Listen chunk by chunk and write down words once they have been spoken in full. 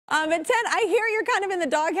But Ted, I hear you're kind of in the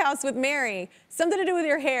doghouse with Mary. Something to do with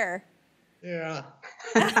your hair. Yeah.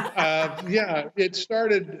 Yeah, it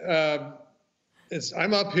started,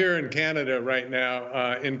 I'm up here in Canada right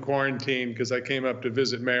now in quarantine because I came up to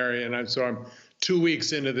visit Mary, and so I'm 2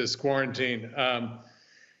 weeks into this quarantine.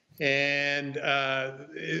 It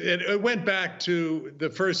went back to the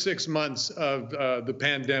first 6 months of the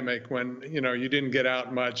pandemic when, you didn't get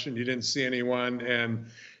out much and you didn't see anyone. And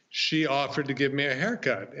she offered to give me a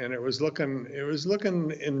haircut, and it was looking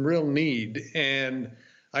in real need. And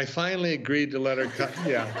I finally agreed to let her cut.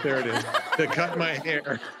 Yeah, there it is, to cut my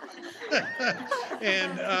hair.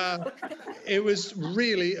 And it was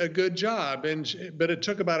really a good job. But it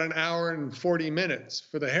took about an hour and 40 minutes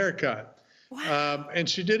for the haircut. Wow. And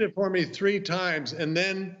she did it for me 3 times. And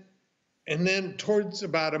then towards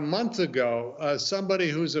about a month ago, somebody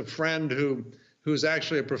who's a friend who's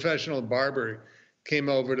actually a professional barber came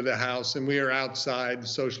over to the house, and we were outside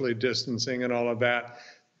socially distancing and all of that.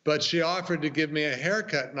 But she offered to give me a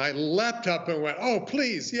haircut, and I leapt up and went, "Oh,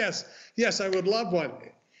 please, yes, I would love one."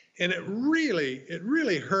 And it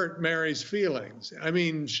really hurt Mary's feelings. I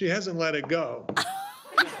mean, she hasn't let it go.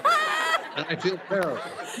 I feel terrible.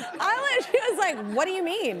 She was like, "What do you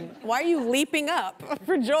mean? Why are you leaping up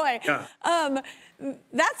for joy?" Yeah.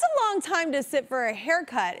 That's a long time to sit for a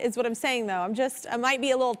haircut, is what I'm saying, though. I might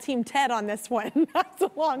be a little Team Ted on this one. That's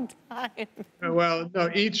a long time. Well,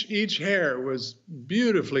 no, each hair was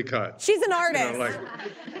beautifully cut. She's an artist.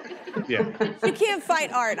 Yeah. You can't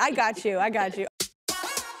fight art. I got you.